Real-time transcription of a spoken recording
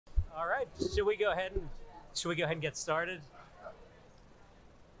All right, should we go ahead and get started?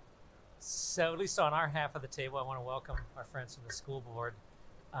 So, at least on our half of the table, I want to welcome our friends from the school board.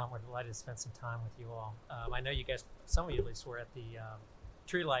 We're delighted to spend some time with you all. I know you guys, some of you at least, were at the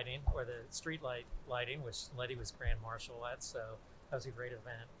tree lighting or the street lighting, which Letty was grand marshal at. So that was a great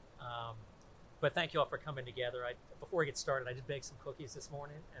event. But thank you all for coming together. Before we get started, I did bake some cookies this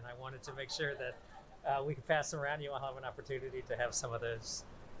morning, and I wanted to make sure that we could pass them around. You all have an opportunity to have some of those.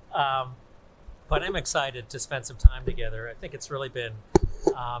 But I'm excited to spend some time together. I think it's really been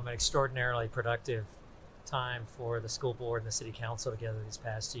an extraordinarily productive time for the school board and the city council together these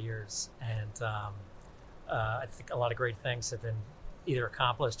past years. And I think a lot of great things have been either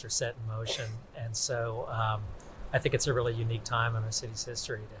accomplished or set in motion. And so I think it's a really unique time in our city's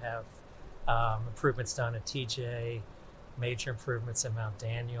history to have improvements done at TJ, major improvements in Mount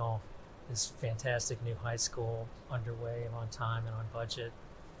Daniel, this fantastic new high school underway and on time and on budget,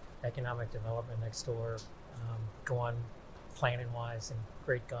 economic development next door, going planning wise and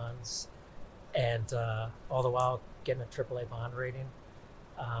great guns, and all the while getting a AAA bond rating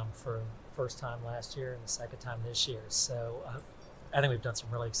for first time last year and the second time this year. So I think we've done some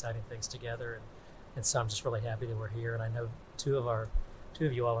really exciting things together, and so I'm just really happy that we're here. And I know two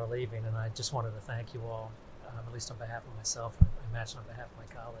of you all are leaving, and I just wanted to thank you all, at least on behalf of myself, and I imagine on behalf of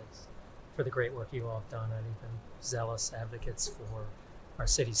my colleagues, for the great work you all have done, and even zealous advocates for our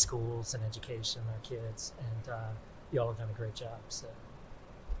city schools and education, our kids, and you all have done a great job. So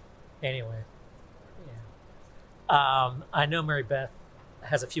anyway, yeah. I know Mary Beth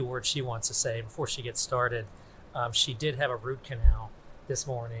has a few words she wants to say before she gets started. She did have a root canal this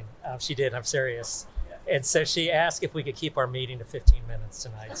morning. She did, I'm serious. And so she asked if we could keep our meeting to 15 minutes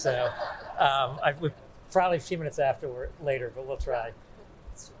tonight. So we probably a few minutes later, but we'll try.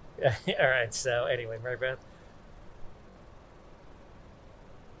 All right, so anyway, Mary Beth.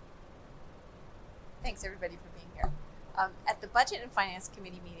 Thanks everybody for being here. At the Budget and Finance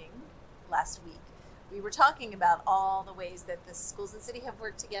Committee meeting last week, we were talking about all the ways that the schools and city have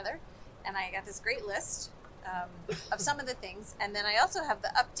worked together, and I got this great list of some of the things, and then I also have the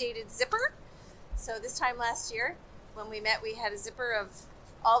updated zipper. So this time last year, when we met, we had a zipper of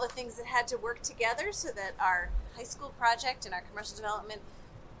all the things that had to work together so that our high school project and our commercial development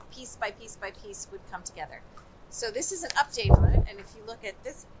piece by piece by piece would come together. So this is an update on it, and if you look at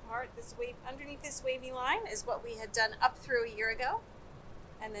this part, this wave underneath this wavy line is what we had done up through a year ago,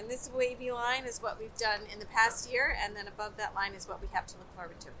 and then this wavy line is what we've done in the past year, and then above that line is what we have to look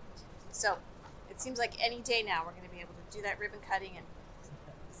forward to. So it seems like any day now we're going to be able to do that ribbon cutting and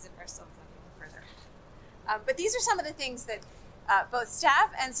zip ourselves up even further. But these are some of the things that both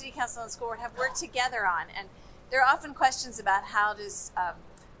staff and city council and school board have worked together on, and there are often questions about how does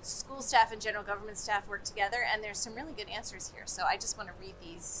school staff and general government staff work together, and there's some really good answers here. So I just want to read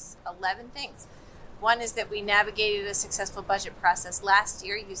these 11 things. One is that we navigated a successful budget process last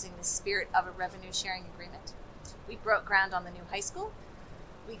year using the spirit of a revenue sharing agreement. We broke ground on the new high school.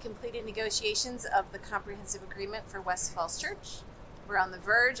 We completed negotiations of the comprehensive agreement for West Falls Church. We're on the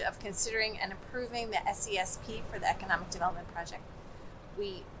verge of considering and approving the SESP for the Economic Development Project.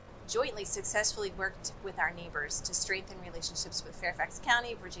 We jointly successfully worked with our neighbors to strengthen relationships with Fairfax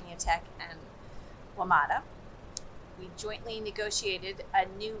County, Virginia Tech, and WMATA. We jointly negotiated a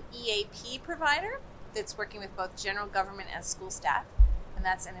new EAP provider that's working with both general government and school staff, and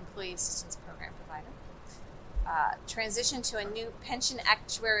that's an employee assistance program provider. Transition to a new pension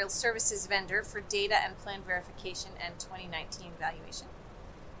actuarial services vendor for data and plan verification and 2019 valuation.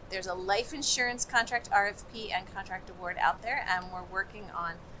 There's a life insurance contract RFP and contract award out there, and we're working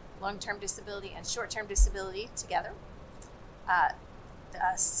on long-term disability and short-term disability together.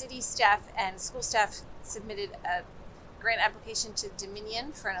 The city staff and school staff submitted a grant application to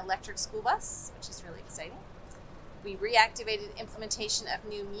Dominion for an electric school bus, which is really exciting. We reactivated implementation of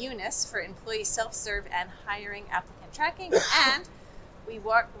new Munis for employee self-serve and hiring applicant tracking, and we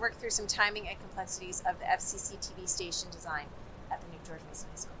worked through some timing and complexities of the FCC TV station design at the new George Mason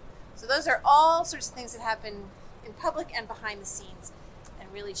High School. So those are all sorts of things that happen in public and behind the scenes,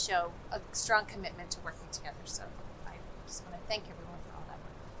 and really show a strong commitment to working together. So I just want to thank everyone for all that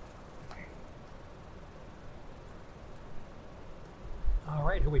All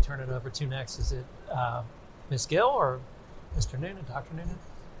right, who we turn it over to next? Is it Ms. Gill or Mr. Noonan, Dr. Noonan?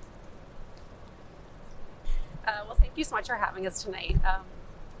 Well, thank you so much for having us tonight.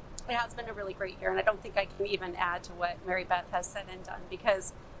 It has been a really great year, and I don't think I can even add to what Mary Beth has said and done,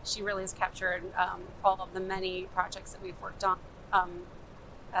 because she really has captured all of the many projects that we've worked on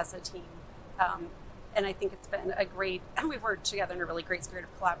as a team. And I think it's been we've worked together in a really great spirit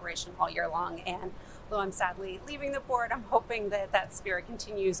of collaboration all year long. And though I'm sadly leaving the board, I'm hoping that that spirit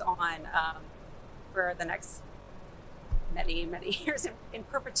continues on for the next many, many years in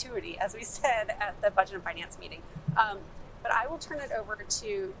perpetuity, as we said at the Budget and Finance meeting. But I will turn it over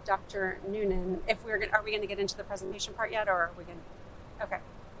to Dr. Noonan. If are we going to get into the presentation part yet, or are we going to? Okay,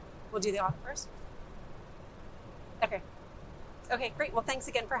 we'll do the audit first. Okay. Okay, great. Well, thanks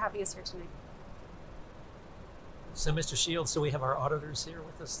again for having us here tonight. So, Mr. Shields, do we have our auditors here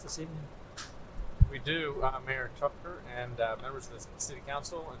with us this evening? We do, Mayor Tucker and members of the City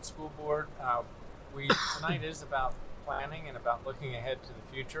Council and School Board. Tonight is about planning and about looking ahead to the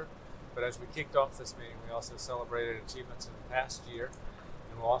future. But as we kicked off this meeting, we also celebrated achievements in the past year,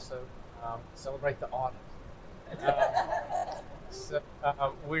 and we'll also celebrate the audit.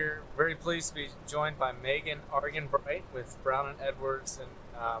 We're very pleased to be joined by Megan Arganbright with Brown and Edwards, and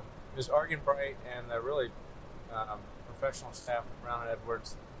Ms. Arganbright and the really professional staff of Brown and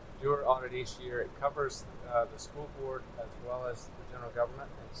Edwards do our audit each year. It covers the school board as well as the general government,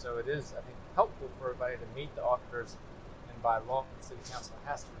 and so it is, I think, helpful for everybody to meet the auditors. And by law, the City Council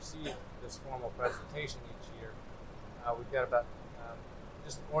has to receive this formal presentation each year. We've got about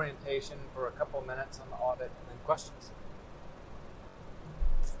just an orientation for a couple of minutes on the audit and then questions.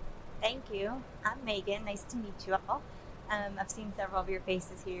 Thank you. I'm Megan. Nice to meet you all. I've seen several of your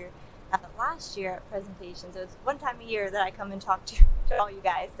faces here last year at presentations. It was one time a year that I come and talk to all you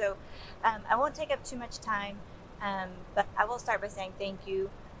guys. So I won't take up too much time, but I will start by saying thank you.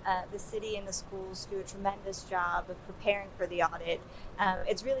 The city and the schools do a tremendous job of preparing for the audit.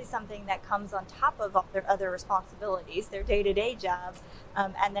 It's really something that comes on top of all their other responsibilities, their day-to-day job,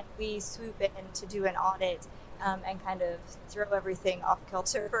 and then we swoop in to do an audit and kind of throw everything off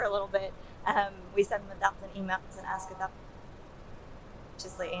kilter for a little bit. We send them 1,000 emails and ask about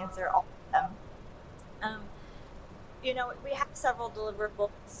just answer all of them. We have several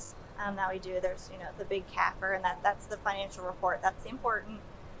deliverables that we do. There's the big CAFR, and that's the financial report. That's the important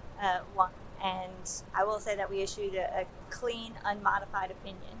one. And I will say that we issued a clean, unmodified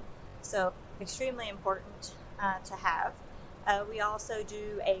opinion, so extremely important to have. We also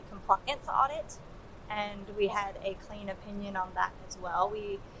do a compliance audit, and we had a clean opinion on that as well.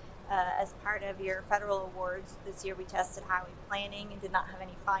 We as part of your federal awards this year, we tested highway planning and did not have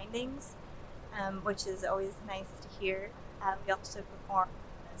any findings, which is always nice to hear. We also performed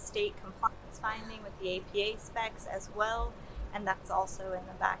a state compliance finding with the APA specs as well, and that's also in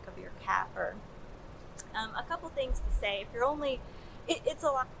the back of your CAFR. A couple things to say. If you're it's a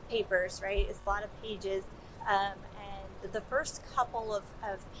lot of papers, right? It's a lot of pages, and the first couple of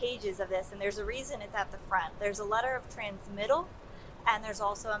pages of this, and there's a reason it's at the front. There's a letter of transmittal, and there's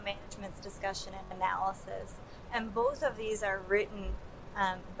also a management's discussion and analysis. And both of these are written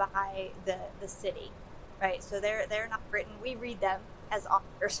by the city, right? So they're not written. We read them as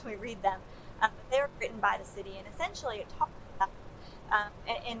authors. We read them, but they're written by the city, and essentially it talks about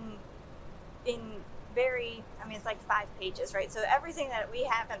it's like 5 pages, right? So everything that we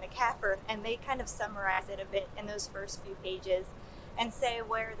have in the CAFR, and they kind of summarize it a bit in those first few pages and say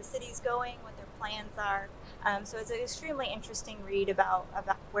where the city's going, what their plans are. So it's an extremely interesting read about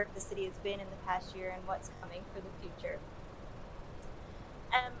where the city has been in the past year and what's coming for the future.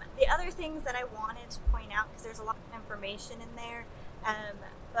 The other things that I wanted to point out, because there's a lot of information in there,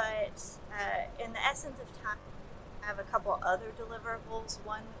 but in the essence of time, I have a couple other deliverables.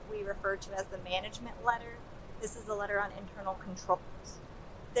 One we refer to as the management letter. This is the letter on internal controls.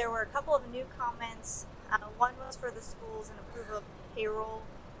 There were a couple of new comments. One was for the schools and approval of payroll.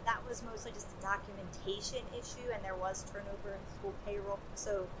 That was mostly just a documentation issue, and there was turnover in school payroll.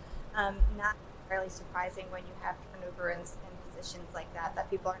 So not entirely surprising when you have turnover in positions like that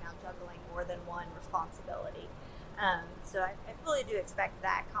people are now juggling more than one responsibility. So I fully do expect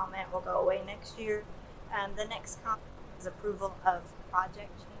that comment will go away next year. The next comment is approval of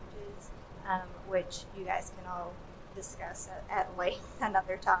project changes, which you guys can all discuss at length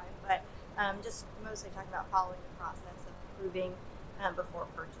another time, but just mostly talking about following the process of approving before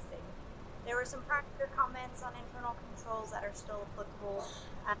purchasing. There were some practical comments on internal controls that are still applicable.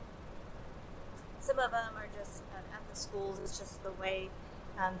 Some of them are just at the schools. It's just the way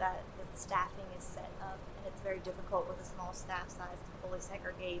that the staffing is set up, and it's very difficult with a small staff size to fully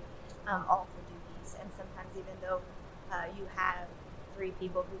segregate all the duties. And sometimes, even though you have 3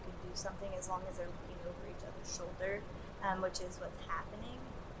 people who can do something, as long as they're looking over each other's shoulder, which is what's happening,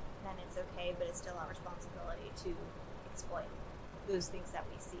 then it's okay. But it's still our responsibility to explain those things that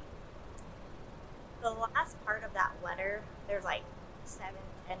we see. The last part of that letter, there's like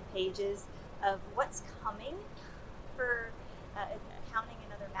 7-10 pages of what's coming for accounting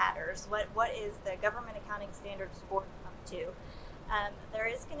and other matters. What is the Government Accounting Standards Board up to? There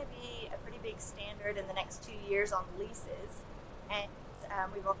is going to be a pretty big standard in the next 2 years on leases, and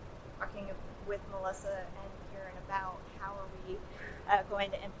we've been talking with Melissa and Karen about how are we going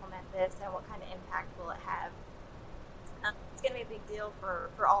to implement this and what kind of impact will it have. It's going to be a big deal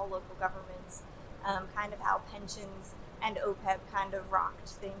for all local governments, kind of how pensions and OPEB kind of rocked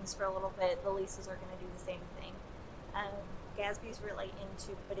things for a little bit. The leases are going to do the same thing. Gatsby's really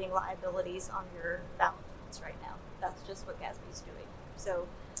into putting liabilities on your balance sheets right now. That's just what Gatsby's doing. So,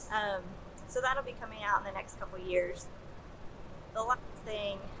 so that'll be coming out in the next couple of years. The last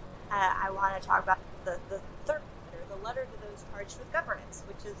thing I want to talk about is the third letter, the letter to those charged with governance,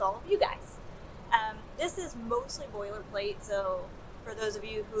 which is all of you guys. This is mostly boilerplate, so for those of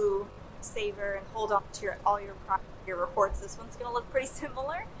you who savor and hold on to all your reports, this one's going to look pretty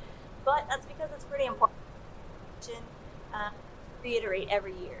similar, but that's because it's pretty important to reiterate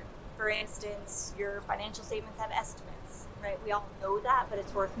every year. For instance, your financial statements have estimates, right? We all know that, but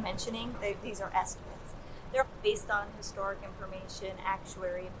it's worth mentioning. These are estimates. They're based on historic information,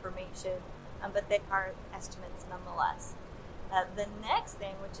 actuary information, but they are estimates nonetheless. The next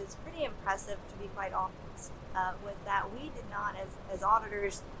thing, which is pretty impressive to be quite honest, was that we did not, as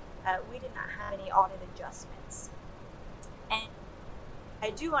auditors, we did not have any audit adjustments. And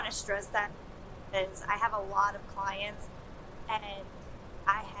I do want to stress that because I have a lot of clients, and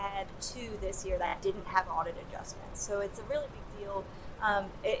I had 2 this year that didn't have audit adjustments. So it's a really big deal.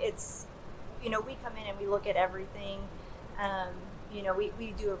 It's, you know, we come in and we look at everything. You know,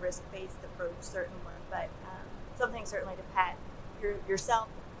 we do a risk-based approach certainly, but something certainly to pat yourself,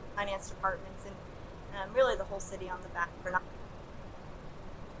 finance departments, and really the whole city on the back for not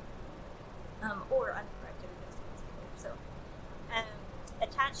or uncorrected adjustments either. So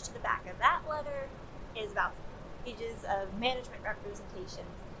attached to the back of that letter is about pages of management representations.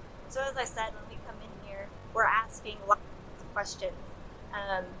 So as I said, when we come in here, we're asking lots of questions,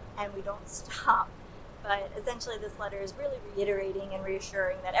 and we don't stop. But essentially this letter is really reiterating and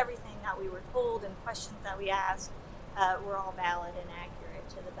reassuring that everything that we were told and questions that we asked were all valid and accurate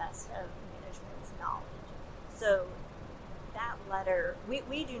to the best of management's knowledge. So that letter,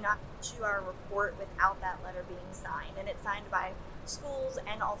 we do not issue our report without that letter being signed, and it's signed by schools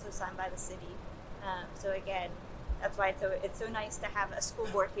and also signed by the city. So again, that's why it's so nice to have a school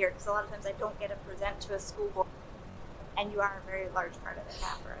board here, because a lot of times I don't get to present to a school board, and you are a very large part of the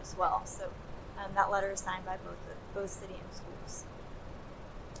CAFR as well. So that letter is signed by both city and schools.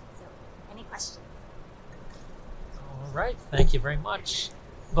 So, any questions? All right, thank you very much.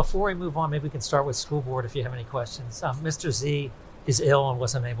 Before we move on, maybe we can start with school board if you have any questions. Mr. Z is ill and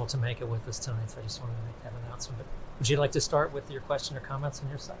wasn't able to make it with us tonight, so I just wanted to make that announcement. But would you like to start with your question or comments on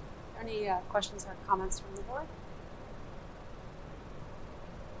your side? Any questions or comments from the board?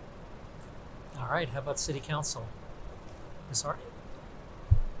 All right, how about city council? Ms. Hardy?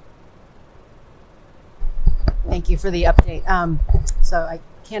 Thank you for the update. So I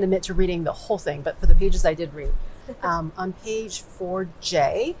can't admit to reading the whole thing, but for the pages I did read. On page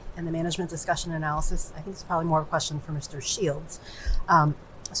 4J in the management discussion analysis, I think it's probably more of a question for Mr. Shields.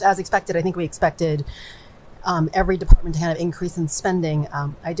 So as expected, I think we expected every department to kind of increase in spending.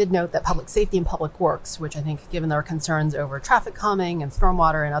 I did note that public safety and public works, which I think given their concerns over traffic calming and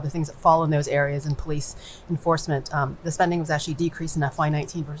stormwater and other things that fall in those areas and police enforcement, the spending was actually decreased in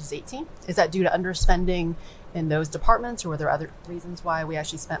FY19 versus 18. Is that due to underspending in those departments, or were there other reasons why we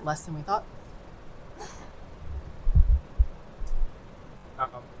actually spent less than we thought?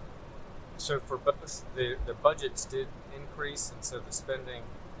 So for both, the budgets did increase, and so the spending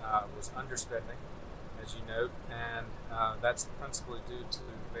was underspending, as you note, and that's principally due to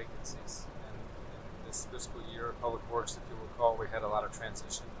vacancies. And in this fiscal year, Public Works, if you recall, we had a lot of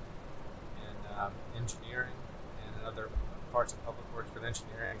transition in engineering and in other parts of Public Works, but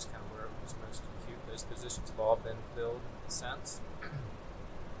engineering is kind of where it was most acute. Those positions have all been filled since.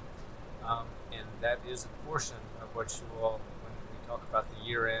 And that is a portion of what you all, when we talk about the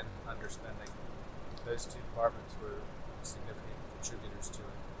year-end underspending, those 2 departments were significant contributors to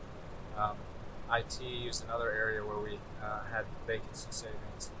it. IT is another area where we had vacancy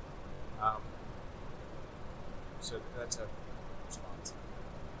savings. So that's a response.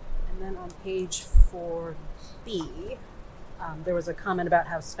 And then on page 4B, there was a comment about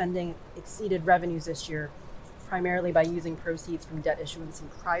how spending exceeded revenues this year, primarily by using proceeds from debt issuance in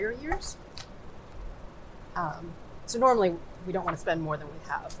prior years. So normally we don't want to spend more than we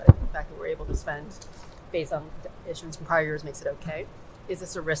have, but I think the fact that we're able to spend based on debt issuance from prior years makes it okay. Is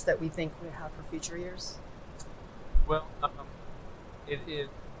this a risk that we think we have for future years? Well,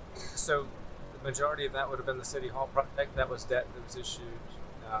 so the majority of that would have been the City Hall project. That was debt that was issued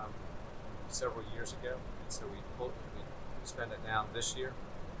several years ago, and so we spend it down this year.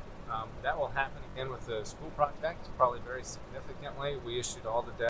 That will happen again with the school project, probably very significantly. We issued all the debt